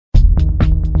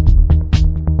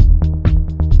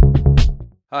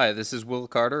Hi, this is Will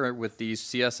Carter with the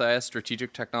CSIS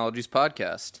Strategic Technologies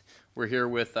Podcast. We're here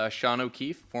with Sean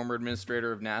O'Keefe, former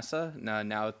administrator of NASA,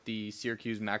 now at the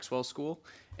Syracuse Maxwell School,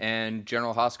 and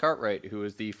General Cartwright, who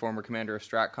is the former commander of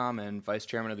STRATCOM and vice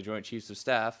chairman of the Joint Chiefs of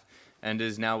Staff, and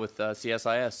is now with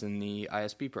CSIS in the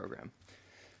ISB program.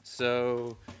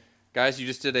 So, guys, you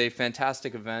just did a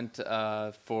fantastic event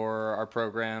for our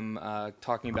program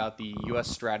talking about the U.S.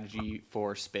 strategy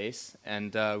for space,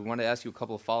 and we want to ask you a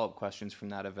couple of follow-up questions from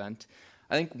that event.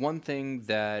 I think one thing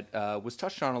that was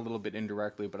touched on a little bit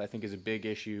indirectly, but I think is a big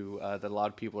issue that a lot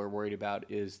of people are worried about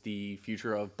is the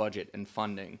future of budget and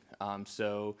funding.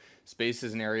 So space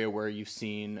is an area where you've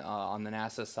seen on the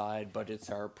NASA side, budgets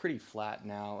are pretty flat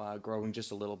now, growing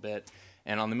just a little bit.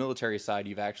 And on the military side,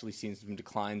 you've actually seen some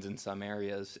declines in some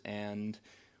areas. And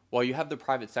while you have the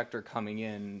private sector coming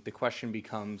in, the question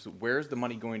becomes, where's the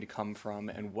money going to come from,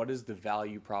 and what is the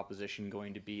value proposition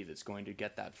going to be that's going to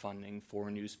get that funding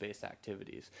for new space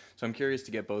activities? So I'm curious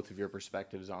to get both of your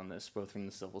perspectives on this, both from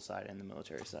the civil side and the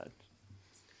military side.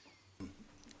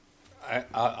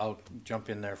 I'll jump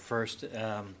in there first.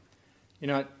 To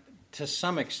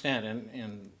some extent,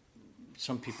 and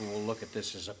some people will look at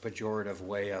this as a pejorative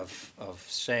way of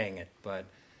saying it, but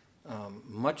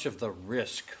much of the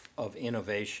risk of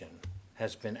innovation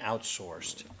has been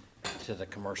outsourced to the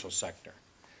commercial sector.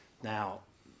 Now,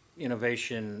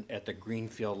 innovation at the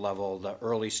greenfield level, the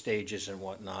early stages and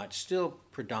whatnot, still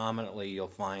predominantly you'll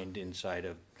find inside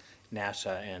of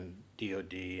NASA and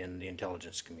DoD and the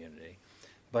intelligence community,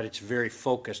 but it's very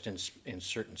focused in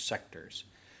certain sectors.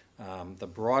 The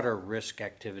broader risk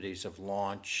activities of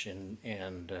launch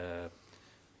and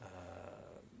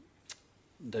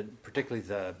particularly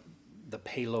the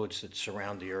payloads that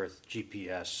surround the Earth,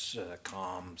 GPS,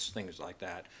 comms, things like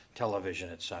that, television,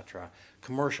 etc.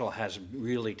 Commercial has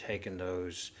really taken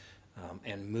those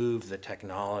and moved the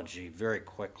technology very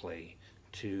quickly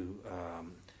to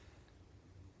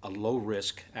a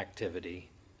low-risk activity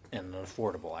and an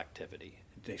affordable activity.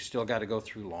 They still got to go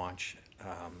through launch.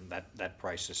 That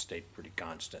price has stayed pretty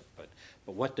constant, but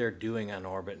what they're doing on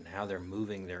orbit and how they're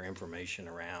moving their information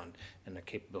around and the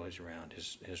capabilities around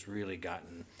has really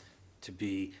gotten to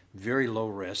be very low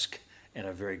risk and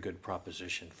a very good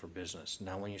proposition for business.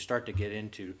 Now, when you start to get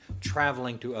into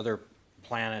traveling to other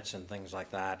planets and things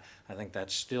like that, I think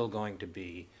that's still going to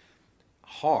be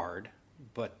hard,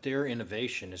 but their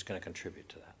innovation is going to contribute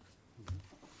to that.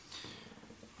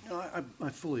 No, I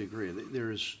fully agree.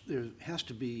 There has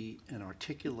to be an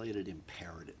articulated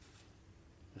imperative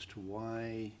as to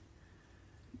why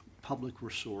public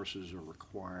resources are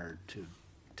required to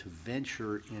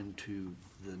venture into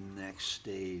the next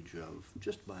stage of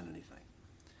just about anything.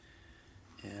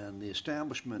 And the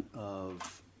establishment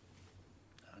of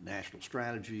national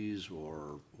strategies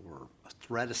or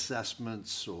threat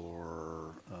assessments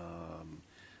or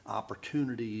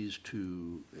opportunities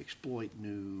to exploit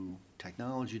new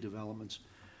technology developments,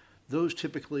 those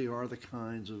typically are the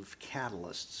kinds of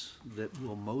catalysts that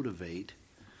will motivate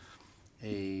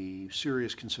a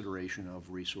serious consideration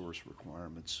of resource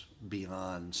requirements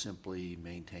beyond simply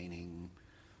maintaining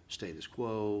status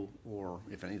quo or,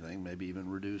 if anything, maybe even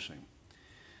reducing.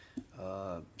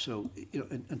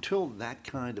 Until that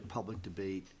kind of public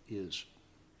debate is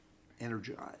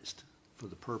energized for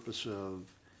the purpose of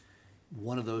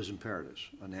one of those imperatives,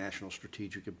 a national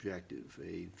strategic objective,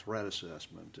 a threat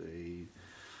assessment, a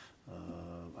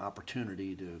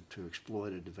opportunity to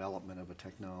exploit a development of a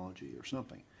technology or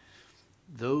something,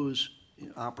 those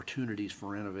opportunities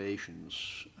for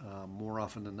innovations more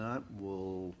often than not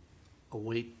will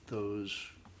await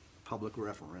those public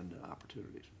referenda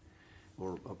opportunities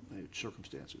or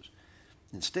circumstances.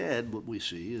 Instead, what we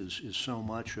see is so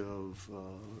much of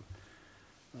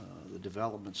the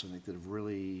developments, I think, that have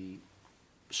really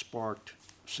sparked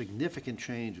significant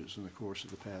changes in the course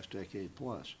of the past decade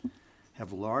plus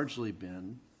have largely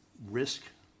been risk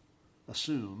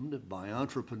assumed by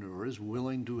entrepreneurs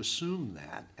willing to assume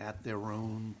that at their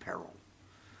own peril.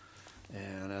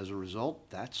 And as a result,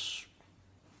 that's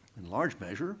in large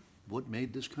measure what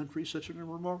made this country such a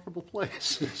remarkable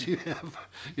place. You have,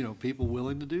 people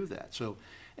willing to do that. So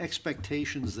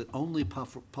expectations that only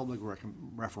public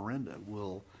referenda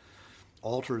will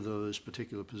alter those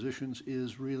particular positions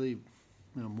is really,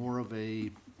 more of a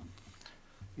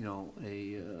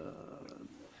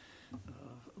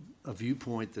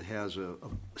viewpoint that has a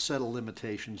set of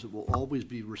limitations that will always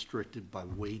be restricted by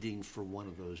waiting for one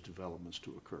of those developments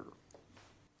to occur.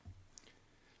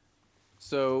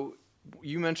 So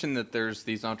You mentioned that there's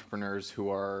these entrepreneurs who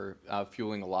are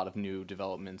fueling a lot of new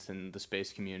developments in the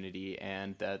space community,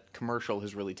 and that commercial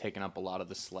has really taken up a lot of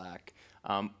the slack.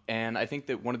 And I think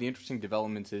that one of the interesting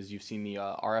developments is you've seen the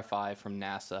RFI from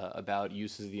NASA about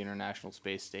uses of the International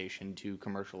Space Station to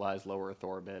commercialize low Earth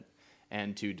orbit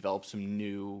and to develop some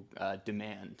new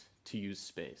demand to use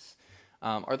space.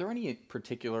 Are there any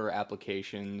particular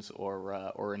applications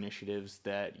or initiatives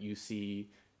that you see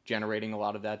generating a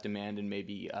lot of that demand and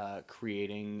maybe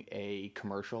creating a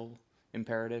commercial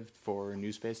imperative for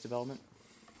new space development?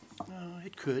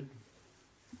 It could.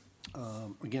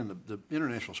 Again, the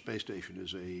International Space Station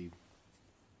is a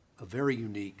very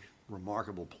unique,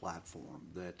 remarkable platform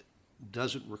that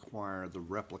doesn't require the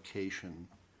replication,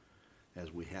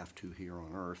 as we have to here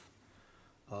on Earth,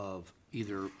 of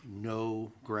either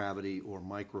no gravity or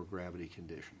microgravity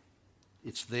condition.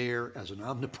 It's there as an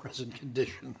omnipresent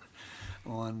condition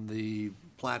on the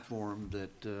platform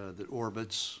that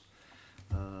orbits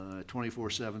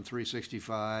 24/7,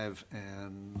 365,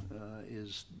 and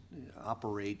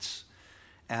operates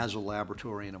as a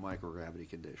laboratory in a microgravity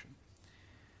condition.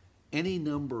 Any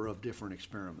number of different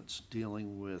experiments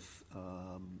dealing with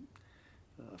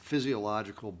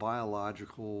physiological,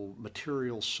 biological,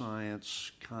 material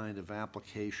science kind of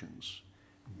applications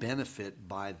benefit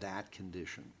by that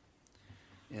condition.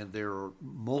 And there are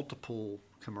multiple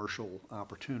commercial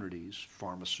opportunities,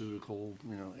 pharmaceutical,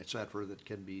 et cetera, that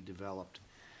can be developed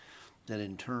that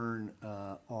in turn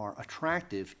are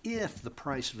attractive if the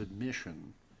price of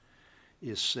admission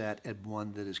is set at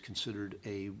one that is considered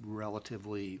a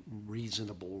relatively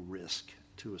reasonable risk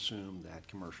to assume that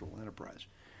commercial enterprise.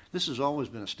 This has always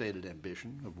been a stated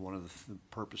ambition of one of the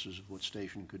purposes of what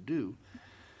station could do,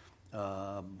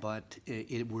 but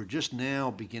we're just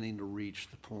now beginning to reach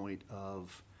the point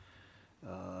of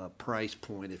price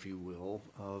point, if you will,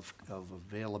 of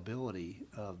availability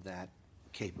of that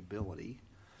capability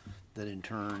that in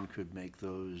turn could make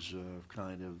those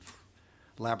kind of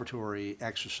laboratory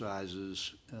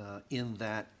exercises in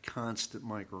that constant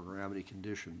microgravity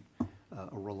condition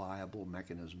a reliable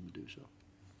mechanism to do so.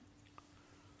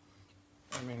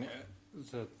 I mean,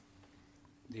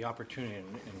 the opportunity,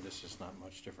 and this is not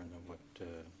much different than what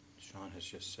Sean has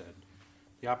just said,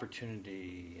 the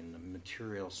opportunity in the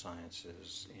material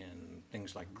sciences, in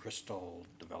things like crystal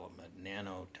development,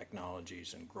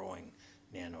 nanotechnologies and growing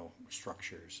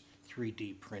nanostructures,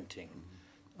 3D printing,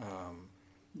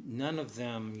 none of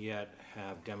them yet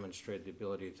have demonstrated the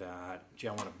ability that, gee,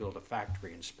 I want to build a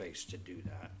factory in space to do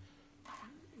that.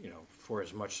 For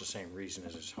as much the same reason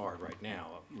as it's hard right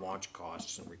now, launch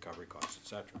costs and recovery costs, et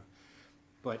cetera.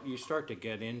 But you start to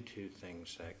get into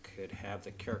things that could have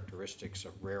the characteristics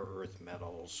of rare earth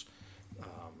metals,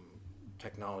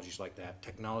 technologies like that,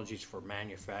 technologies for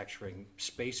manufacturing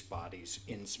space bodies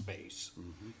in space,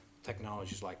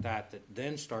 technologies like that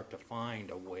then start to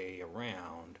find a way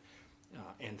around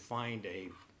and find a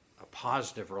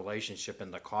positive relationship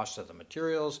in the cost of the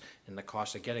materials and the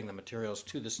cost of getting the materials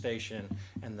to the station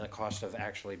and the cost of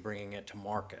actually bringing it to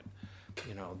market.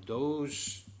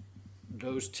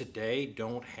 Those today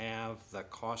don't have the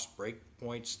cost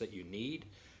breakpoints that you need,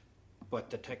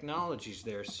 but the technologies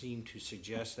there seem to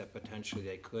suggest that potentially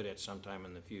they could at some time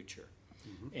in the future.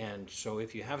 And so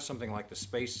if you have something like the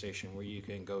space station where you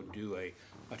can go do a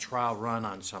trial run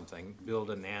on something, build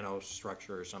a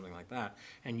nanostructure or something like that,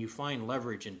 and you find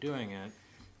leverage in doing it,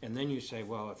 and then you say,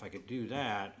 well, if I could do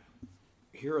that,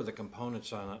 here are the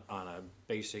components on a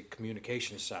basic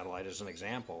communications satellite as an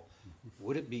example.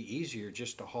 Would it be easier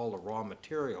just to haul the raw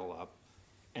material up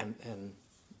and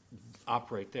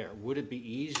operate there? Would it be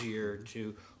easier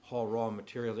to haul raw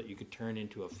material that you could turn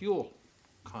into a fuel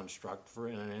construct for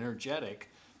an energetic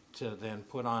to then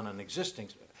put on an existing?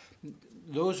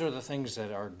 Those are the things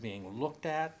that are being looked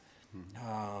at.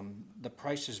 The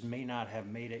prices may not have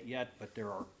made it yet, but there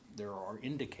are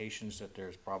indications that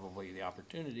there's probably the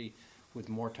opportunity with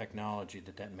more technology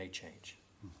that may change.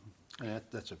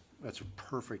 That's a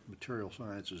perfect material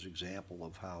sciences example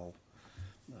of how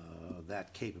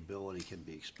that capability can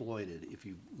be exploited if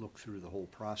you look through the whole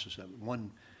process of it.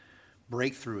 One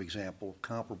breakthrough example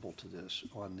comparable to this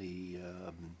on the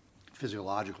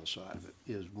physiological side of it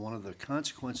is one of the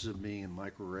consequences of being in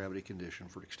microgravity condition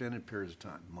for extended periods of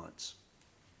time, months,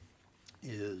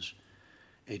 is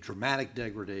a dramatic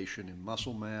degradation in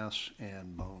muscle mass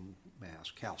and bone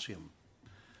mass, calcium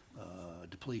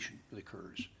depletion that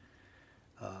occurs.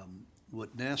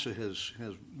 What NASA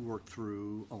has worked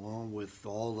through, along with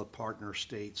all the partner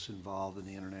states involved in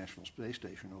the International Space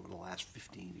Station over the last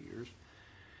 15 years,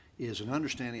 is an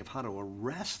understanding of how to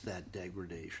arrest that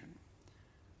degradation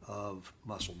of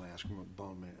muscle mass,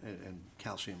 bone mass, and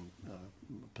calcium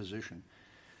position,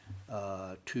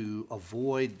 to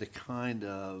avoid the kind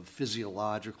of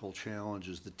physiological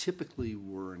challenges that typically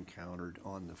were encountered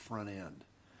on the front end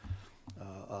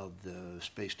of the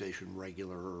space station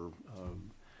regular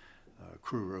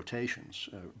crew rotations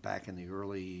back in the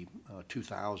early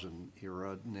 2000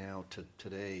 era, now to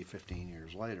today, 15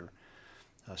 years later,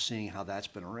 seeing how that's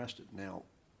been arrested. Now,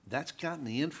 that's gotten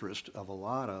the interest of a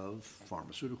lot of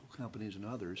pharmaceutical companies and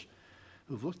others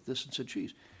who've looked at this and said,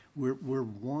 geez, we're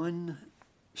one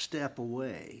step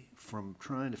away from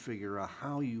trying to figure out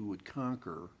how you would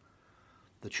conquer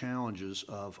the challenges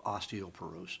of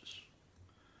osteoporosis.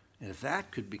 And if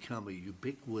that could become a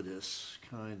ubiquitous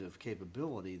kind of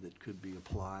capability that could be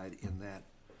applied in that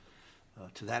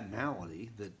to that malady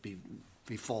that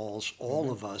befalls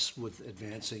all of us with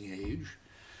advancing age,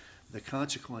 the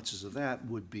consequences of that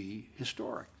would be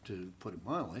historic, to put it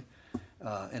mildly,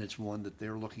 and it's one that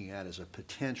they're looking at as a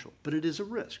potential. But it is a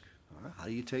risk. All right? How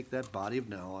do you take that body of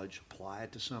knowledge, apply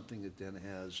it to something that then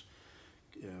has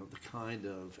the kind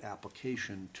of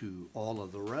application to all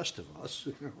of the rest of us,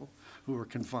 who are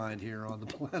confined here on the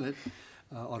planet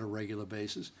on a regular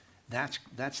basis?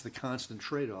 That's the constant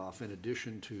trade-off, in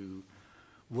addition to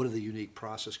what are the unique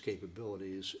process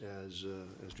capabilities, as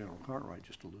General Cartwright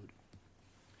just alluded.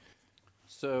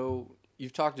 So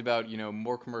you've talked about,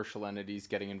 more commercial entities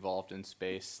getting involved in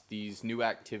space, these new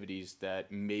activities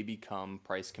that may become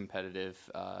price competitive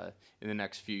in the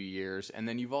next few years. And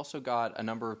then you've also got a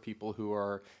number of people who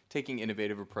are taking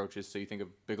innovative approaches. So you think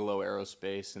of Bigelow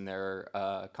Aerospace and their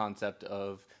concept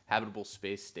of habitable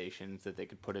space stations that they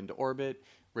could put into orbit.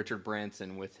 Richard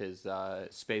Branson with his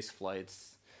space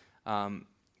flights.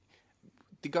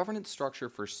 The governance structure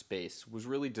for space was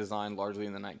really designed largely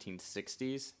in the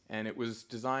 1960s, and it was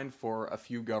designed for a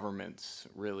few governments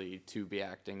really to be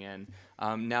acting in.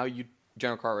 Now,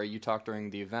 General Cartwright, you talked during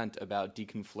the event about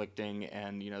deconflicting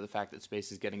and the fact that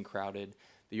space is getting crowded.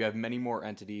 That you have many more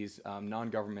entities,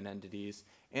 non-government entities,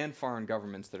 and foreign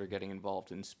governments that are getting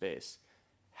involved in space.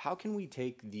 How can we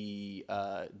take the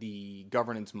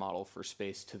governance model for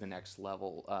space to the next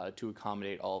level to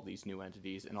accommodate all of these new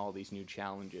entities and all these new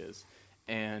challenges?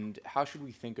 And how should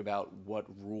we think about what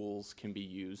rules can be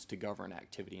used to govern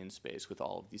activity in space with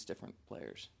all of these different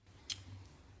players?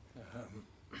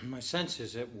 My sense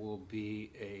is it will be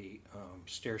a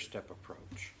stair-step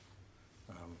approach.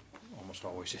 Almost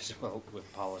always is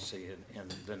with policy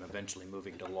and then eventually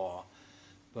moving to law.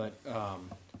 But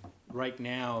right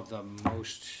now, the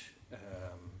most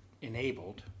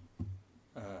enabled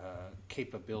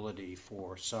capability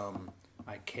for some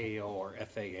ICAO or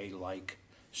FAA-like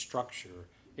structure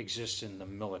exists in the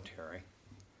military.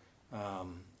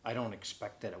 I don't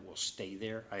expect that it will stay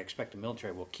there. I expect the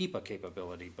military will keep a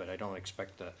capability, but I don't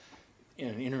expect an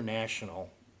international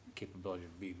capability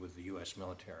to be with the U.S.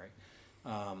 military.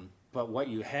 But what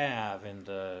you have in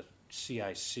the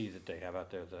CIC that they have out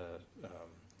there, I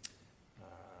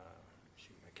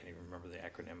can't even remember the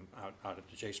acronym out at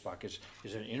the JSPOC,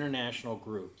 is an international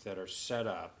group that are set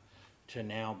up to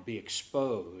now be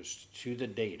exposed to the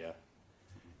data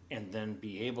and then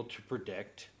be able to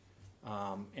predict,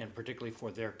 and particularly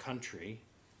for their country,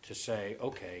 to say,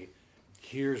 okay,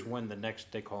 here's when the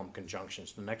next, they call them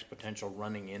conjunctions, the next potential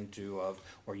running into of,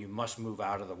 or you must move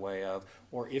out of the way of,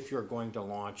 or if you're going to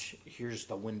launch, here's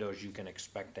the windows you can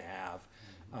expect to have,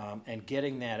 and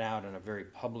getting that out in a very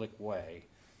public way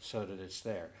so that it's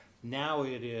there. Now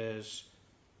it is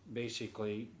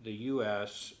basically the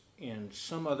U.S. and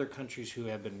some other countries who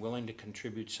have been willing to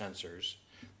contribute sensors,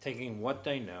 taking what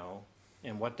they know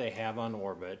and what they have on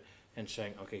orbit and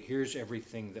saying, okay, here's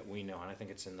everything that we know. And I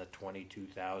think it's in the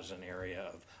 22,000 area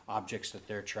of objects that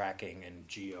they're tracking and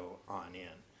geo on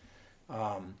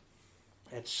in.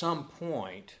 At some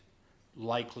point,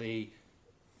 likely,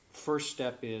 first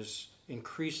step is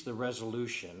increase the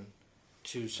resolution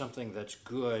to something that's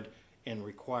good and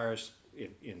requires,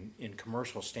 in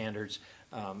commercial standards,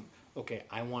 okay,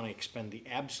 I want to expend the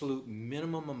absolute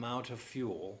minimum amount of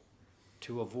fuel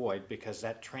to avoid, because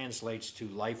that translates to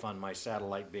life on my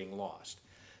satellite being lost.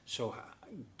 So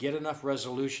get enough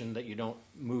resolution that you don't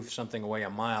move something away a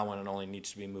mile when it only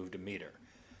needs to be moved a meter,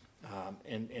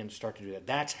 and start to do that.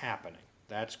 That's happening.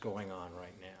 That's going on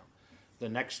right now. The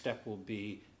next step will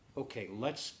be, okay,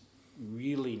 let's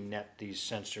really net these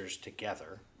sensors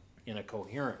together in a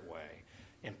coherent way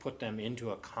and put them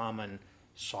into a common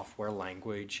software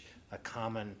language, a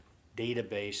common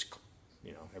database.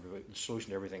 The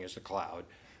solution to everything is the cloud.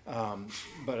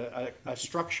 But a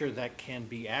structure that can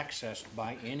be accessed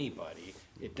by anybody.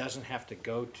 It doesn't have to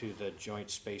go to the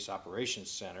Joint Space Operations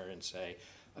Center and say,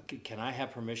 okay, can I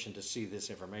have permission to see this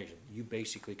information? You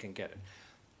basically can get it.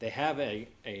 They have a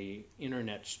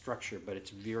internet structure, but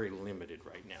it's very limited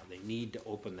right now. They need to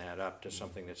open that up to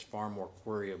something that's far more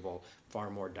queryable, far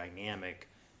more dynamic,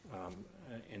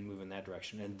 and move in that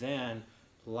direction. And then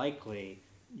likely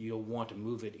you'll want to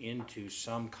move it into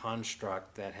some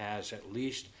construct that has at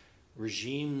least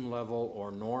regime level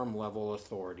or norm level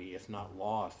authority, if not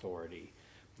law authority,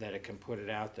 that it can put it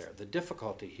out there. The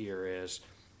difficulty here is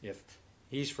if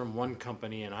he's from one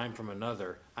company and I'm from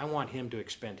another, I want him to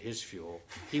expend his fuel.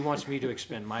 He wants me to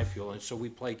expend my fuel, and so we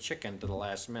play chicken to the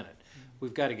last minute.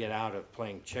 We've got to get out of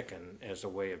playing chicken as a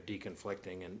way of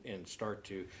deconflicting and start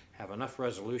to have enough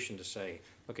resolution to say,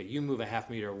 okay, you move a half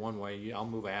meter one way, I'll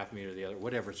move a half meter the other,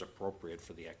 whatever's appropriate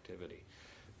for the activity.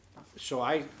 So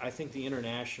I think the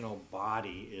international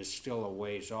body is still a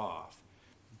ways off,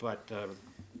 but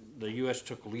the U.S.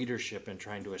 took leadership in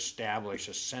trying to establish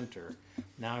a center.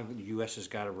 Now the U.S. has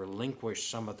got to relinquish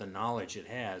some of the knowledge it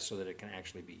has so that it can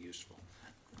actually be useful.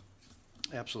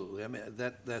 Absolutely. I mean,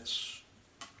 that's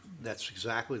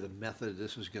exactly the method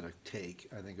this is going to take,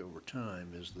 I think, over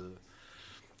time, is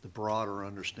the broader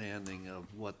understanding of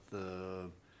what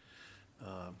the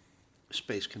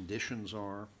space conditions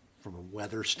are from a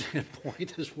weather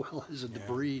standpoint as well as a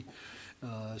debris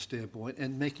standpoint,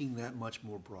 and making that much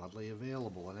more broadly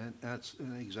available. And that's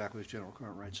exactly as General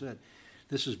Cartwright said.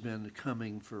 This has been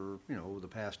coming for, over the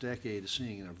past decade,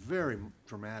 seeing a very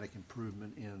dramatic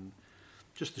improvement in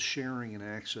just the sharing and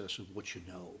access of what you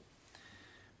know.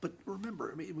 But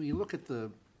remember, I mean, when you look at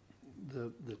the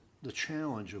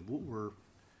challenge of what we're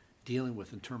dealing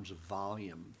with in terms of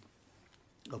volume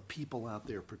of people out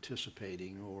there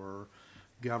participating, or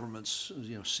governments,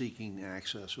 seeking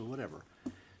access or whatever,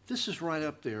 this is right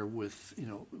up there with,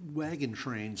 wagon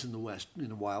trains in the West, in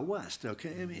the Wild West.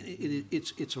 Okay, I mean,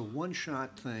 it's a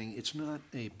one-shot thing. It's not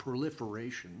a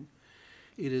proliferation.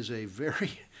 It is a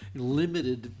very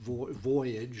limited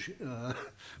voyage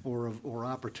or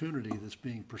opportunity that's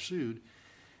being pursued,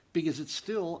 because it's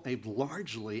still a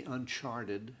largely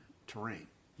uncharted terrain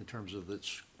in terms of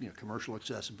its commercial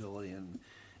accessibility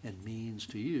and means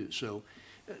to use. So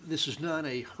this is not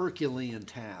a Herculean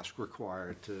task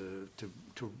required to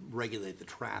regulate the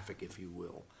traffic, if you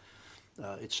will.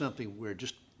 It's something where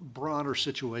just broader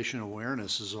situation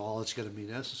awareness is all that's going to be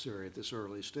necessary at this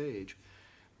early stage.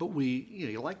 But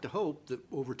you like to hope that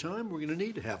over time we're going to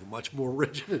need to have a much more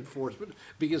rigid enforcement,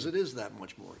 because it is that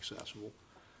much more accessible,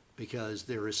 because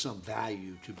there is some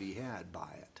value to be had by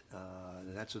it.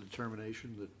 And that's a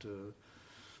determination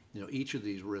that each of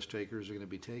these risk takers are going to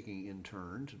be taking in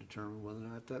turn to determine whether or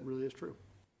not that really is true.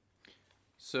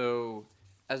 So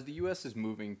as the U.S. is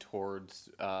moving towards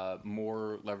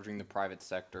more leveraging the private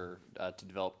sector to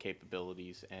develop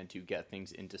capabilities and to get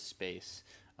things into space,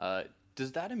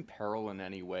 does that imperil in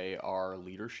any way our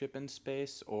leadership in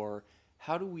space? Or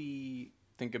how do we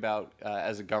think about,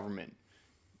 as a government,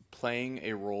 playing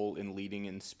a role in leading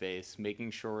in space, making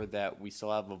sure that we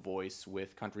still have a voice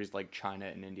with countries like China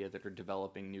and India that are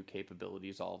developing new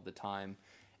capabilities all of the time?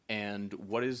 And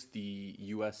what is the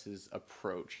U.S.'s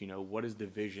approach? What is the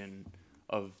vision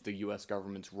of the U.S.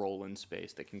 government's role in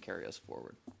space that can carry us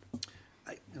forward?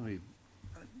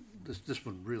 This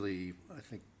one really, I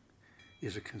think,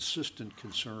 is a consistent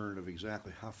concern of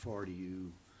exactly how far do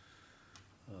you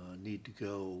need to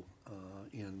go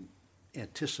in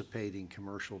anticipating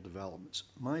commercial developments.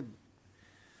 My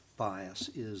bias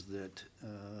is that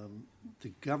the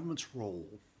government's role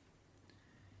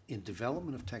in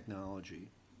development of technology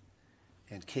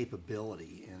and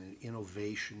capability and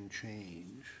innovation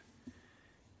change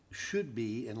should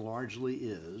be, and largely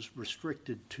is,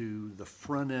 restricted to the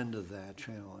front end of that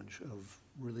challenge of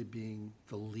really being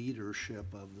the leadership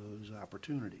of those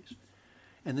opportunities.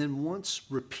 And then once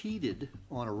repeated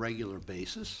on a regular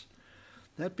basis,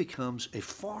 that becomes a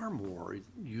far more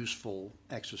useful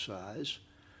exercise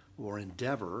or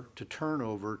endeavor to turn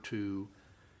over to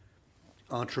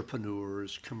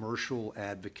entrepreneurs, commercial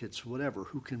advocates, whatever,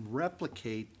 who can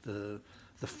replicate the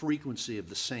frequency of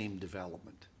the same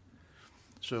development.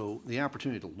 So the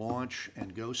opportunity to launch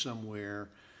and go somewhere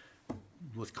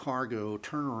with cargo,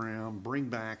 turn around, bring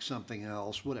back something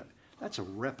else, whatever, that's a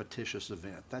repetitious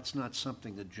event. That's not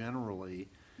something that generally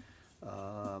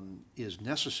is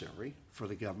necessary for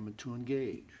the government to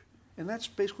engage. And that's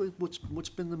basically what's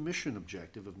been the mission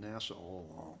objective of NASA all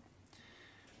along.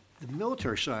 The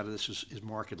military side of this is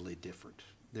markedly different.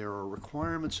 There are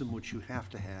requirements in which you have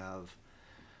to have,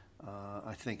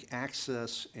 I think,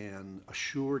 access and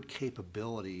assured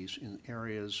capabilities in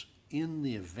areas in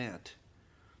the event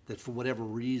that for whatever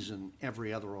reason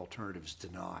every other alternative is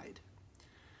denied.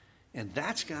 And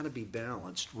that's got to be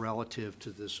balanced relative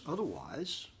to this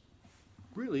otherwise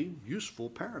really useful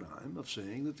paradigm of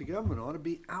saying that the government ought to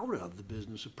be out of the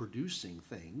business of producing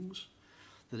things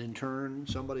that in turn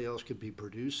somebody else could be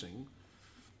producing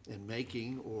and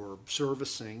making or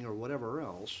servicing or whatever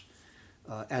else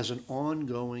as an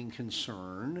ongoing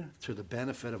concern to the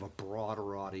benefit of a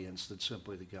broader audience than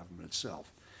simply the government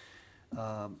itself.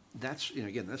 That's,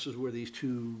 again, this is where these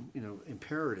two,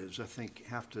 imperatives, I think,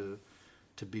 have to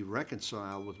be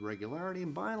reconciled with regularity,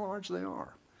 and by and large they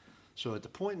are. So at the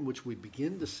point in which we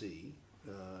begin to see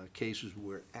cases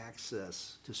where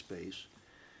access to space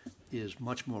is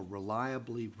much more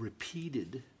reliably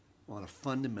repeated on a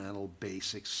fundamental,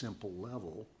 basic, simple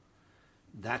level,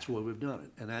 that's where we've done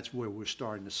it. And that's where we're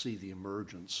starting to see the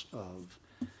emergence of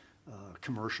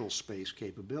commercial space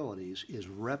capabilities, is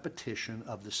repetition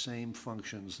of the same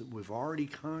functions that we've already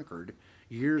conquered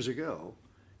years ago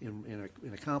in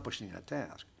accomplishing that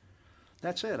task.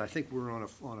 That said, I think we're on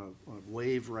a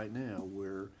wave right now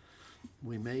where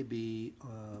we may be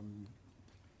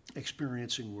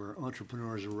experiencing where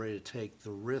entrepreneurs are ready to take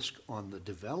the risk on the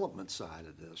development side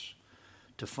of this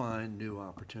to find new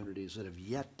opportunities that have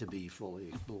yet to be fully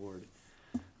explored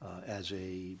as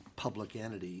a public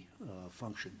entity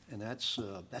function. And that's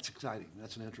exciting.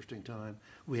 That's an interesting time.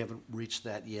 We haven't reached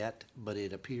that yet, but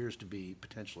it appears to be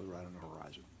potentially right on the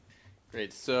horizon.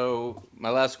 Great. So my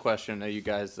last question, I know you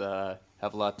guys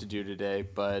have a lot to do today,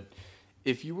 but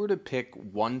if you were to pick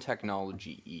one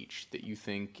technology each that you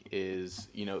think is,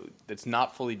 that's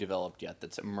not fully developed yet,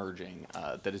 that's emerging,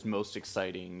 that is most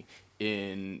exciting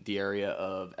in the area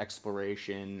of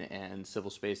exploration and civil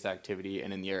space activity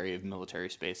and in the area of military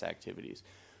space activities,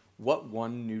 what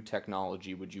one new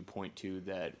technology would you point to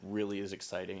that really is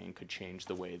exciting and could change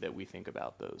the way that we think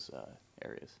about those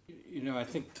areas? I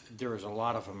think there is a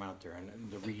lot of them out there,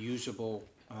 and the reusable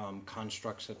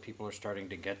constructs that people are starting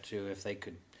to get to, if they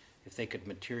could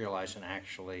materialize and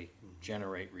actually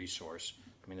generate resource.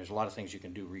 I mean, there's a lot of things you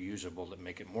can do reusable that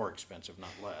make it more expensive, not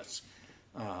less.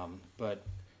 But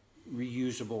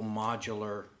reusable,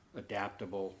 modular,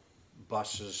 adaptable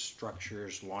buses,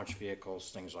 structures, launch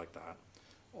vehicles, things like that,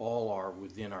 all are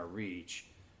within our reach,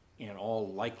 and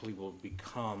all likely will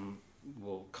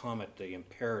come at the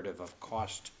imperative of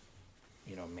cost,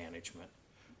 management.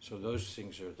 So those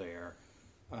things are there.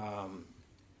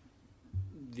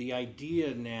 The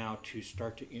idea now to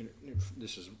start to,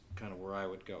 this is kind of where I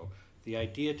would go, the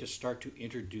idea to start to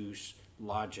introduce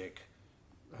logic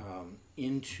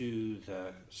into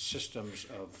the systems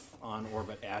of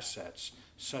on-orbit assets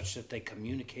such that they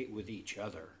communicate with each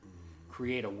other,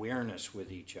 create awareness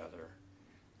with each other,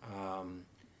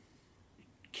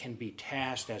 can be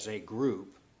tasked as a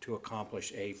group to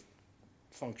accomplish a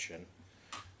function,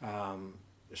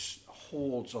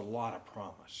 holds a lot of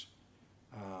promise.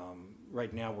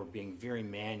 Right now we're being very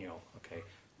manual. Okay,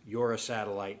 you're a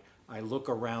satellite. I look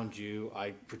around you,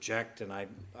 I project, and I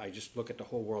just look at the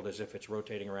whole world as if it's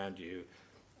rotating around you.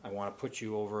 I want to put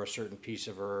you over a certain piece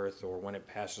of Earth or when it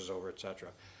passes over, etc.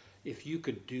 If you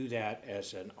could do that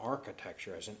as an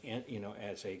architecture, as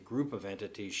as a group of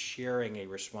entities sharing a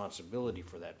responsibility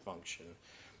for that function,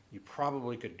 you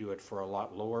probably could do it for a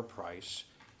lot lower price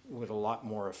with a lot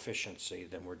more efficiency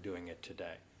than we're doing it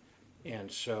today.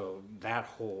 And so that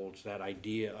holds that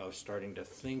idea of starting to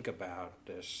think about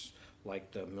this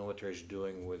like the military is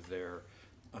doing with their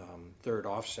third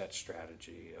offset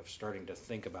strategy, of starting to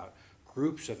think about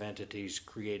groups of entities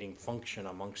creating function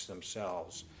amongst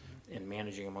themselves and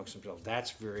managing amongst themselves.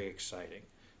 That's very exciting,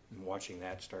 and watching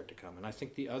that start to come. And I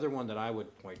think the other one that I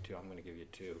would point to, I'm going to give you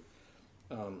two,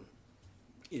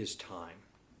 is time.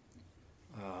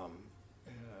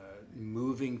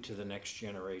 Moving to the next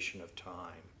generation of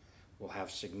time will have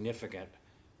significant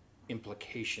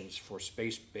implications for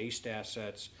space-based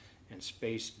assets and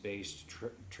space-based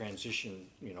transition,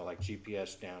 like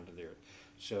GPS down to the Earth.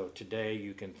 So today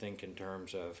you can think in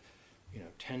terms of,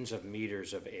 tens of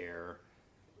meters of air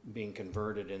being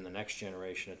converted in the next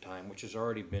generation of time, which has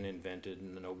already been invented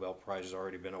and the Nobel Prize has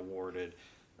already been awarded,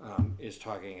 is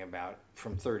talking about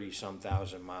from 30-some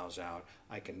thousand miles out,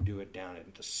 I can do it down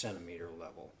at the centimeter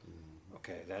level.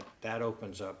 Okay, that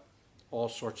opens up all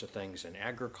sorts of things in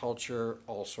agriculture,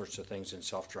 all sorts of things in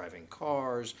self-driving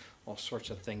cars, all sorts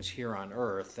of things here on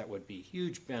Earth that would be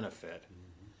huge benefit,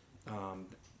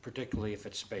 particularly if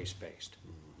it's space-based.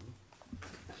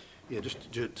 Yeah,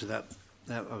 just to that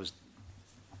was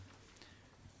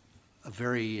a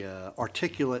very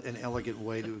articulate and elegant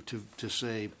way to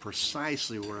say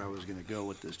precisely where I was going to go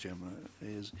with this, Jim,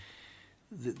 is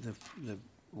the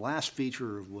last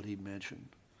feature of what he mentioned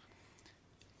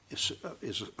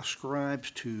is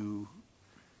ascribes to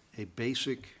a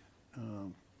basic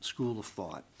school of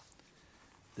thought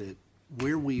that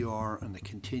where we are on the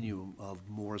continuum of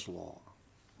Moore's Law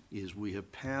is we have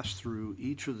passed through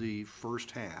each of the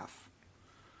first half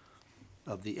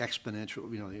of the exponential,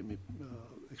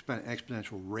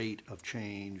 exponential rate of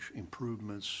change,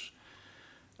 improvements,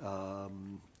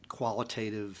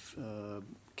 qualitative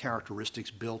characteristics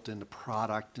built into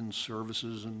product and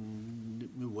services and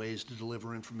new ways to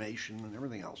deliver information and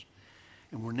everything else.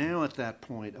 And we're now at that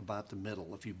point about the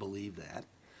middle, if you believe that,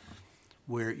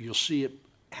 where you'll see it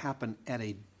happen at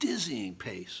a dizzying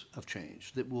pace of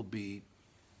change that will be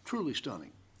truly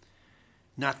stunning.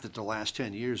 Not that the last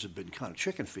 10 years have been kind of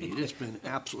chicken feed. It's been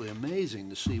absolutely amazing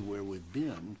to see where we've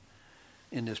been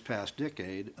in this past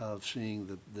decade of seeing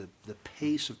the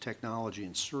pace of technology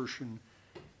insertion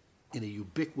in a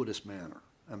ubiquitous manner.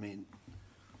 I mean,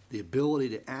 the ability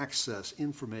to access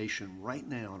information right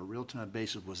now on a real-time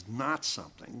basis was not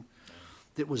something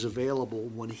that was available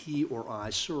when he or I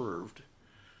served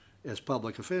as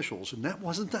public officials, and that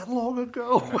wasn't that long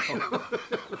ago. No.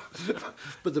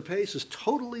 But the pace is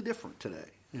totally different today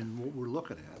in what we're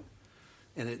looking at,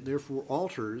 and it therefore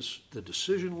alters the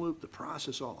decision loop, the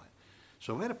process, all that.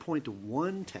 So I had to point to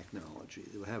one technology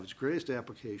that would have its greatest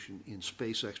application in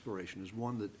space exploration is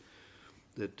one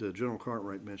that General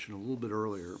Cartwright mentioned a little bit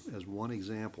earlier as one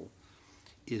example,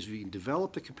 is we can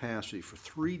develop the capacity for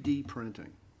 3D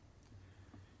printing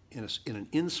in an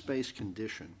in-space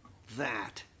condition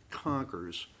that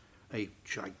conquers a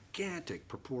gigantic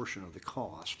proportion of the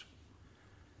cost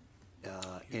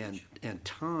and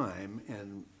time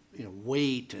and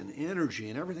weight and energy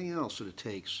and everything else that it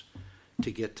takes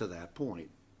to get to that point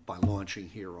by launching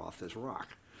here off this rock.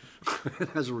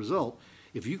 As a result,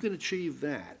 if you can achieve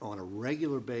that on a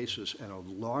regular basis and a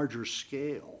larger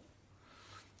scale,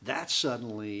 that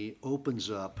suddenly opens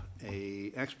up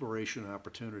a exploration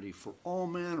opportunity for all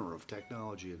manner of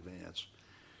technology advance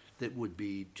that would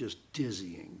be just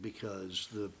dizzying, because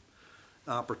the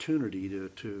opportunity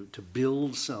to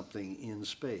build something in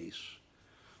space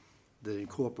that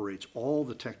incorporates all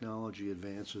the technology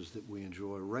advances that we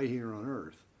enjoy right here on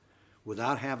Earth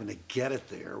without having to get it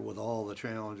there with all the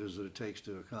challenges that it takes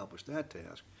to accomplish that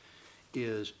task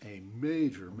is a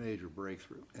major, major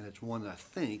breakthrough. And it's one that I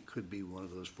think could be one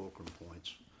of those fulcrum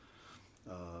points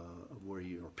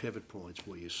or pivot points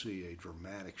where you see a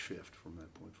dramatic shift from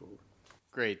that point forward.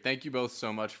 Great. Thank you both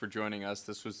so much for joining us.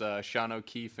 This was Sean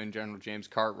O'Keefe and General James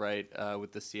Cartwright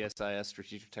with the CSIS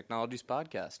Strategic Technologies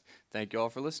Podcast. Thank you all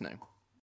for listening.